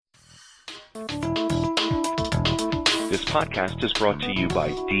This podcast is brought to you by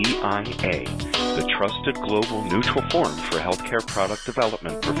DIA, the trusted global neutral forum for healthcare product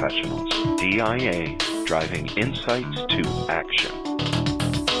development professionals. DIA, driving insights to action.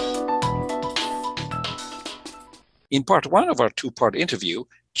 In part one of our two-part interview,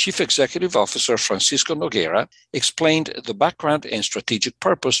 Chief Executive Officer Francisco Nogueira explained the background and strategic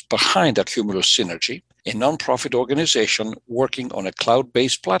purpose behind Accumulus Synergy, a nonprofit organization working on a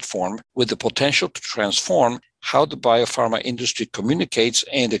cloud-based platform with the potential to transform how the biopharma industry communicates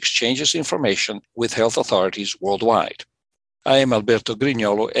and exchanges information with health authorities worldwide. I am Alberto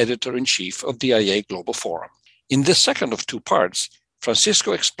Grignolo, Editor-in-Chief of DIA Global Forum. In this second of two parts,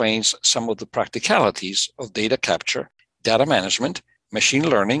 Francisco explains some of the practicalities of data capture, data management, machine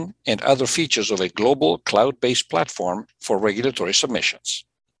learning, and other features of a global cloud-based platform for regulatory submissions.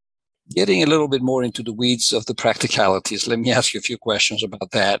 Getting a little bit more into the weeds of the practicalities, let me ask you a few questions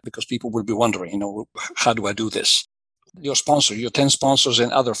about that, because people will be wondering, how do I do this? Your sponsor, your 10 sponsors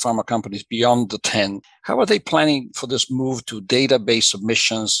and other pharma companies beyond the 10, how are they planning for this move to data-based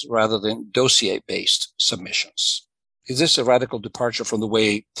submissions rather than dossier-based submissions? Is this a radical departure from the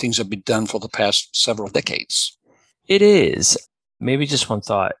way things have been done for the past several decades? It is. Maybe just one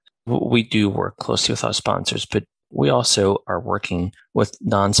thought. We do work closely with our sponsors, but we also are working with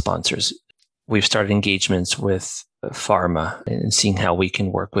non-sponsors. We've started engagements with pharma and seeing how we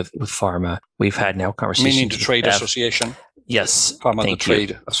can work with pharma. We've had now conversations. Meaning the trade association? Yes. Pharma the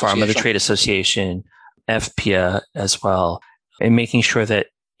Trade Association. Pharma the Trade Association, FPIA as well, and making sure that,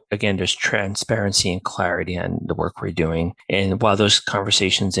 again, there's transparency and clarity on the work we're doing. And while those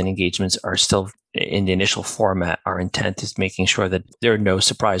conversations and engagements are still in the initial format, our intent is making sure that there are no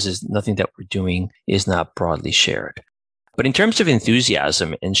surprises. Nothing that we're doing is not broadly shared. But in terms of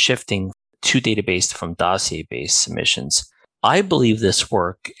enthusiasm and shifting to database from dossier-based submissions, I believe this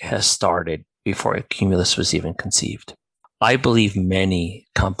work has started before Accumulus was even conceived. I believe many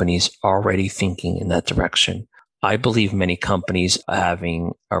companies are already thinking in that direction. I believe many companies are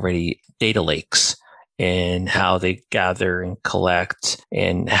having already data lakes in how they gather and collect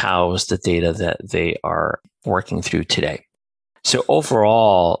and house the data that they are working through today. So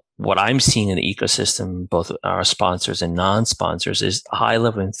overall, what I'm seeing in the ecosystem, both our sponsors and non-sponsors, is high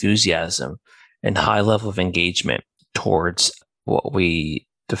level of enthusiasm and high level of engagement towards what we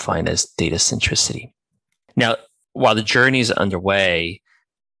define as data centricity. Now, while the journey is underway,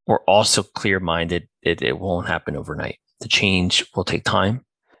 we're also clear-minded that it won't happen overnight. The change will take time.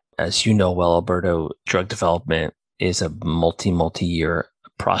 As you know well, Alberto, drug development is a multi-year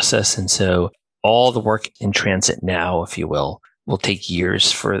process. And so all the work in transit now, if you will take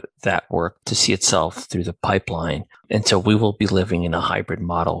years for that work to see itself through the pipeline. And so we will be living in a hybrid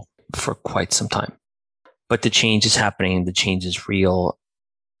model for quite some time. But the change is happening. The change is real.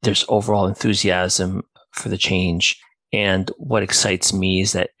 There's overall enthusiasm for the change. And what excites me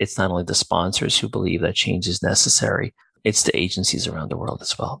is that it's not only the sponsors who believe that change is necessary, it's the agencies around the world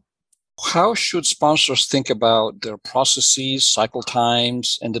as well. How should sponsors think about their processes, cycle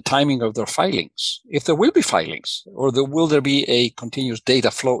times, and the timing of their filings? If there will be filings, or will there be a continuous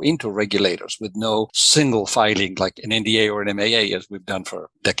data flow into regulators with no single filing like an NDA or an MAA as we've done for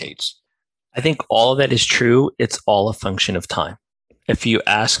decades? I think all of that is true. It's all a function of time. If you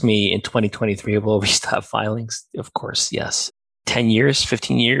ask me in 2023, will we stop filings? Of course, yes. 10 years,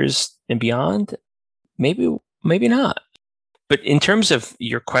 15 years and beyond? Maybe not. But in terms of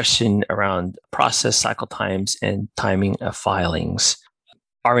your question around process cycle times and timing of filings,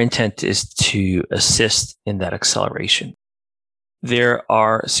 our intent is to assist in that acceleration. There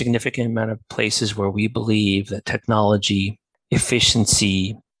are a significant amount of places where we believe that technology,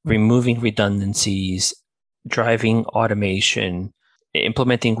 efficiency, removing redundancies, driving automation,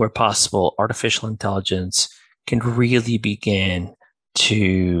 implementing where possible artificial intelligence can really begin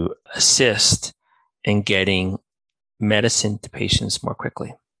to assist in getting medicine to patients more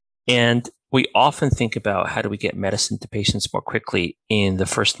quickly. And we often think about how do we get medicine to patients more quickly in the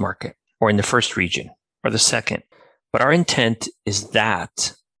first market or in the first region or the second. But our intent is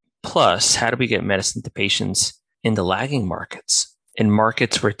that plus how do we get medicine to patients in the lagging markets, in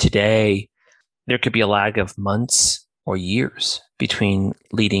markets where today there could be a lag of months or years between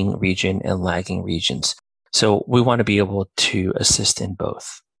leading region and lagging regions. So we want to be able to assist in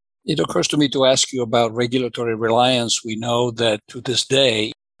both. It occurs to me to ask you about regulatory reliance. We know that to this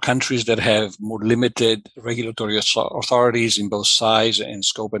day, countries that have more limited regulatory authorities in both size and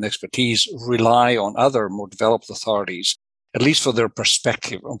scope and expertise rely on other more developed authorities, at least for their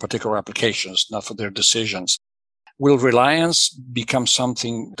perspective on particular applications, not for their decisions. Will reliance become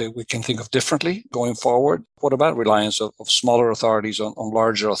something that we can think of differently going forward? What about reliance of smaller authorities on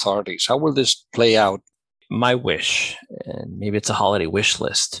larger authorities? How will this play out? my wish, and maybe it's a holiday wish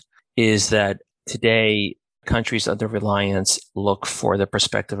list, is that today countries under reliance look for the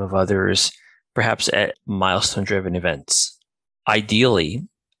perspective of others, perhaps at milestone-driven events. Ideally,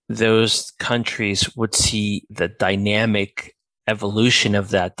 those countries would see the dynamic evolution of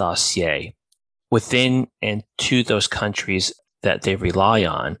that dossier within and to those countries that they rely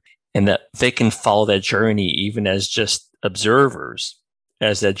on, and that they can follow that journey even as just observers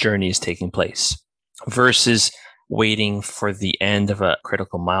as that journey is taking place, versus waiting for the end of a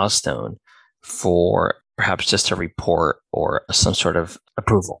critical milestone for perhaps just a report or some sort of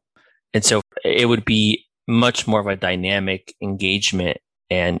approval. And so it would be much more of a dynamic engagement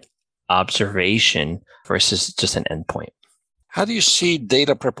and observation versus just an endpoint. How do you see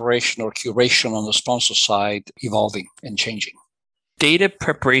data preparation or curation on the sponsor side evolving and changing? Data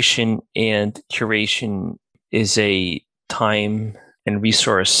preparation and curation is a time and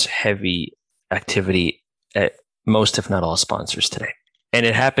resource heavy activity at most, if not all, sponsors today. And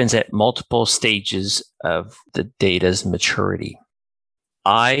it happens at multiple stages of the data's maturity.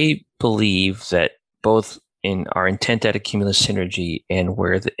 I believe that both in our intent at Cumulus Synergy and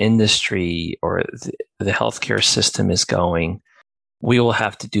where the industry or the healthcare system is going, we will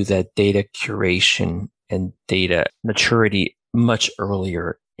have to do that data curation and data maturity much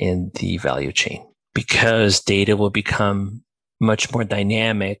earlier in the value chain, because data will become much more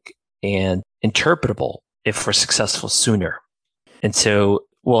dynamic and interpretable if we're successful sooner. And so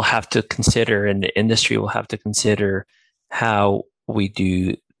we'll have to consider, and the industry will have to consider, how we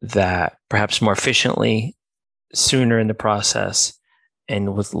do that perhaps more efficiently, sooner in the process,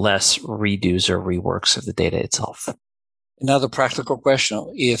 and with less redos or reworks of the data itself. Another practical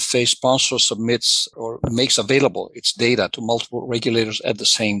question: if a sponsor submits or makes available its data to multiple regulators at the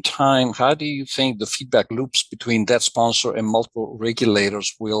same time, how do you think the feedback loops between that sponsor and multiple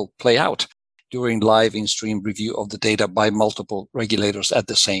regulators will play out during live in-stream review of the data by multiple regulators at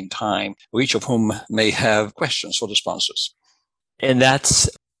the same time, each of whom may have questions for the sponsors? And that's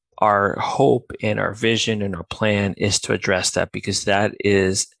our hope and our vision and our plan, is to address that, because that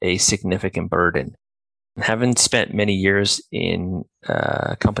is a significant burden. Having spent many years in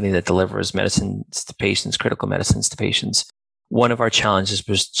a company that delivers medicines to patients, critical medicines to patients, one of our challenges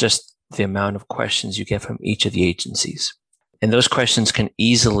was just the amount of questions you get from each of the agencies. And those questions can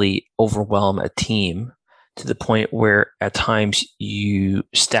easily overwhelm a team to the point where at times you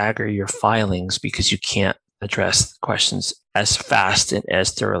stagger your filings because you can't address questions as fast and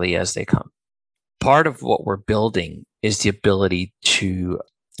as thoroughly as they come. Part of what we're building is the ability to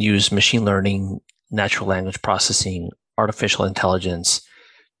use machine learning, natural language processing, artificial intelligence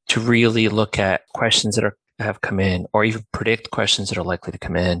to really look at questions that have come in, or even predict questions that are likely to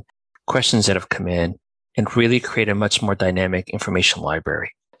come in, questions that have come in, and really create a much more dynamic information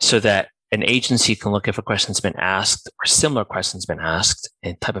library so that an agency can look if a question's been asked or similar questions been asked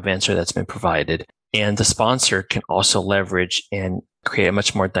and type of answer that's been provided. And the sponsor can also leverage and create a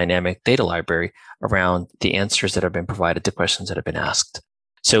much more dynamic data library around the answers that have been provided to questions that have been asked.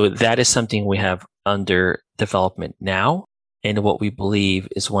 So that is something we have under development now, and what we believe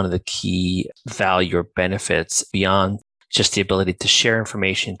is one of the key value or benefits beyond just the ability to share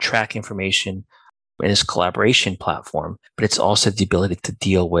information, track information in this collaboration platform, but it's also the ability to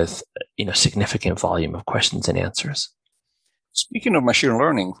deal with, significant volume of questions and answers. Speaking of machine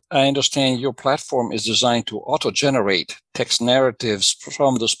learning, I understand your platform is designed to auto-generate text narratives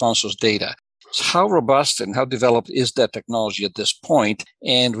from the sponsor's data. So how robust and how developed is that technology at this point?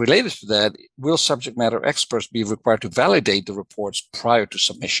 And related to that, will subject matter experts be required to validate the reports prior to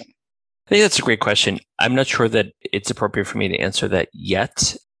submission? I think that's a great question. I'm not sure that it's appropriate for me to answer that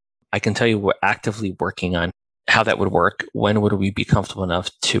yet. I can tell you we're actively working on how that would work. When would we be comfortable enough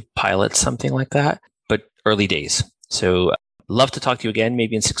to pilot something like that? But early days. So love to talk to you again,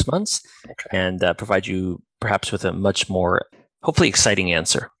 maybe in 6 months, and provide you perhaps with a much more, hopefully, exciting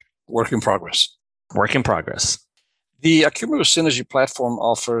answer. Work in progress. Work in progress. The Cumulus Synergy platform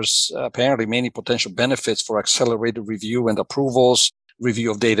offers apparently many potential benefits for accelerated review and approvals,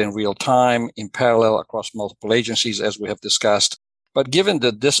 review of data in real time, in parallel across multiple agencies, as we have discussed. But given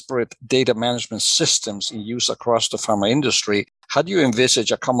the disparate data management systems in use across the pharma industry, how do you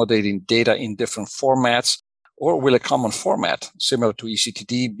envisage accommodating data in different formats, or will a common format similar to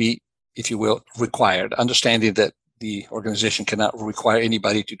eCTD be, if you will, required, understanding that the organization cannot require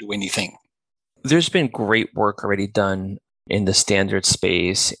anybody to do anything? There's been great work already done in the standard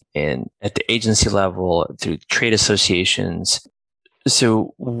space and at the agency level through trade associations.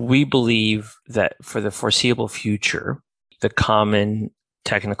 So we believe that for the foreseeable future, the common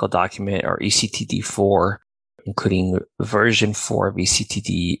technical document, or eCTD4, including version 4 of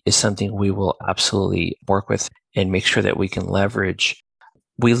ECTD, is something we will absolutely work with and make sure that we can leverage.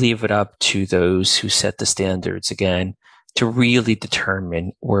 We leave it up to those who set the standards, again, to really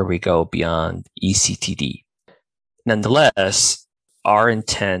determine where we go beyond ECTD. Nonetheless, our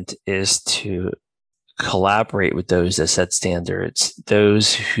intent is to collaborate with those that set standards,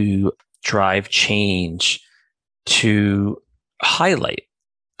 those who drive change, to highlight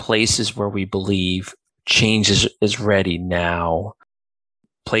places where we believe change is ready now,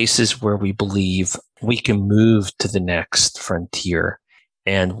 places where we believe we can move to the next frontier,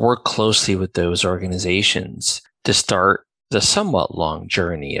 and work closely with those organizations to start the somewhat long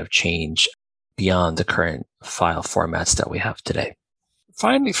journey of change beyond the current file formats that we have today.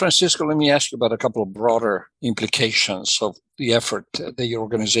 Finally, Francisco, let me ask you about a couple of broader implications of the effort that your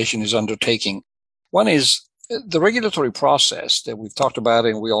organization is undertaking. One is the regulatory process that we've talked about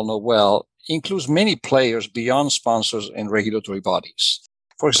and we all know well includes many players beyond sponsors and regulatory bodies.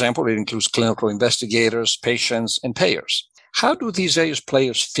 For example, it includes clinical investigators, patients, and payers. How do these various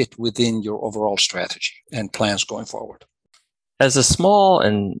players fit within your overall strategy and plans going forward? As a small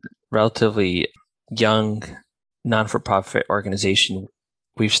and relatively young non-for-profit organization,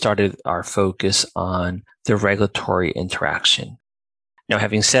 we've started our focus on the regulatory interaction. Now,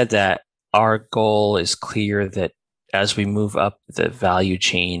 having said that, our goal is clear that as we move up the value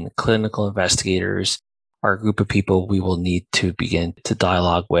chain, clinical investigators are a group of people we will need to begin to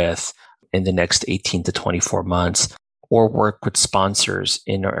dialogue with in the next 18 to 24 months, or work with sponsors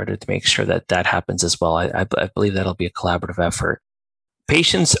in order to make sure that that happens as well. I believe that'll be a collaborative effort.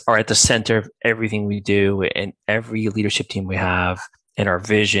 Patients are at the center of everything we do, and every leadership team we have, and our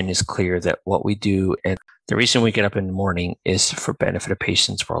vision is clear that what we do and the reason we get up in the morning is for benefit of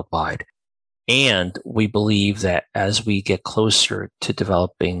patients worldwide. And we believe that as we get closer to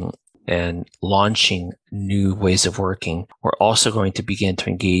developing and launching new ways of working, we're also going to begin to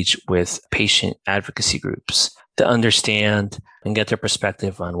engage with patient advocacy groups to understand and get their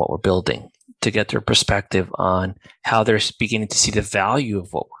perspective on what we're building, to get their perspective on how they're beginning to see the value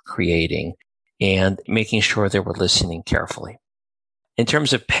of what we're creating, and making sure that we're listening carefully. In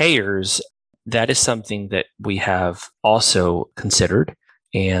terms of payers, that is something that we have also considered,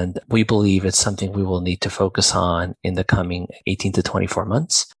 and we believe it's something we will need to focus on in the coming 18 to 24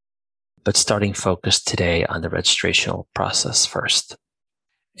 months, but starting focus today on the registrational process first.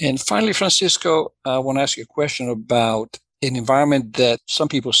 And finally, Francisco, I want to ask you a question about an environment that some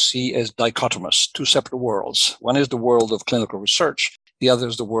people see as dichotomous, two separate worlds. One is the world of clinical research. The other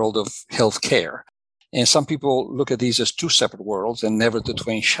is the world of healthcare. And some people look at these as two separate worlds, and never the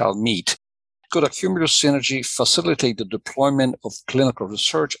twain shall meet. Could a Cumulus synergy facilitate the deployment of clinical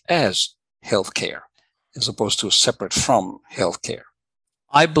research as healthcare, as opposed to separate from healthcare?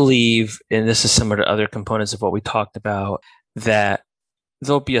 I believe, and this is similar to other components of what we talked about, that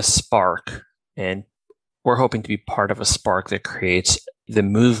there'll be a spark, and we're hoping to be part of a spark that creates the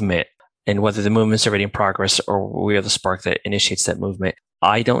movement. And whether the movement's already in progress or we are the spark that initiates that movement,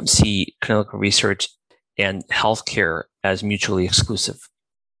 I don't see clinical research and healthcare as mutually exclusive.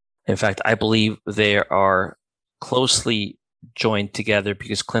 In fact, I believe they are closely joined together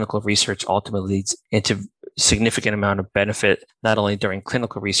because clinical research ultimately leads into significant amount of benefit, not only during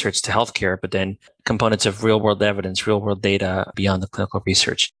clinical research to healthcare, but then components of real world evidence, real world data beyond the clinical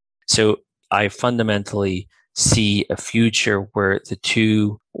research. So I fundamentally see a future where the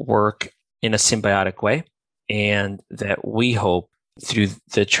two work in a symbiotic way, and that we hope through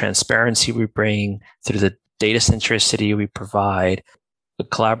the transparency we bring, through the data centricity we provide, the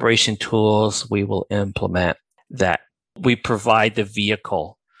collaboration tools we will implement, that we provide the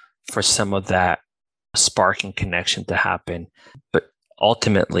vehicle for some of that sparking connection to happen. But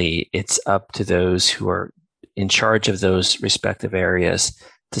ultimately, it's up to those who are in charge of those respective areas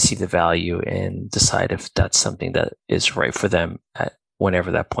to see the value and decide if that's something that is right for them at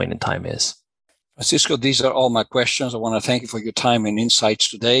whenever that point in time is. Francisco, these are all my questions. I want to thank you for your time and insights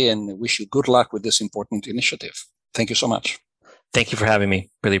today, and wish you good luck with this important initiative. Thank you so much. Thank you for having me.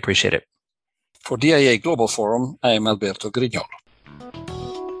 Really appreciate it. For DIA Global Forum, I am Alberto Grignolo.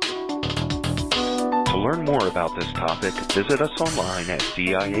 To learn more about this topic, visit us online at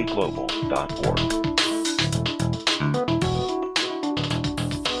diaglobal.org.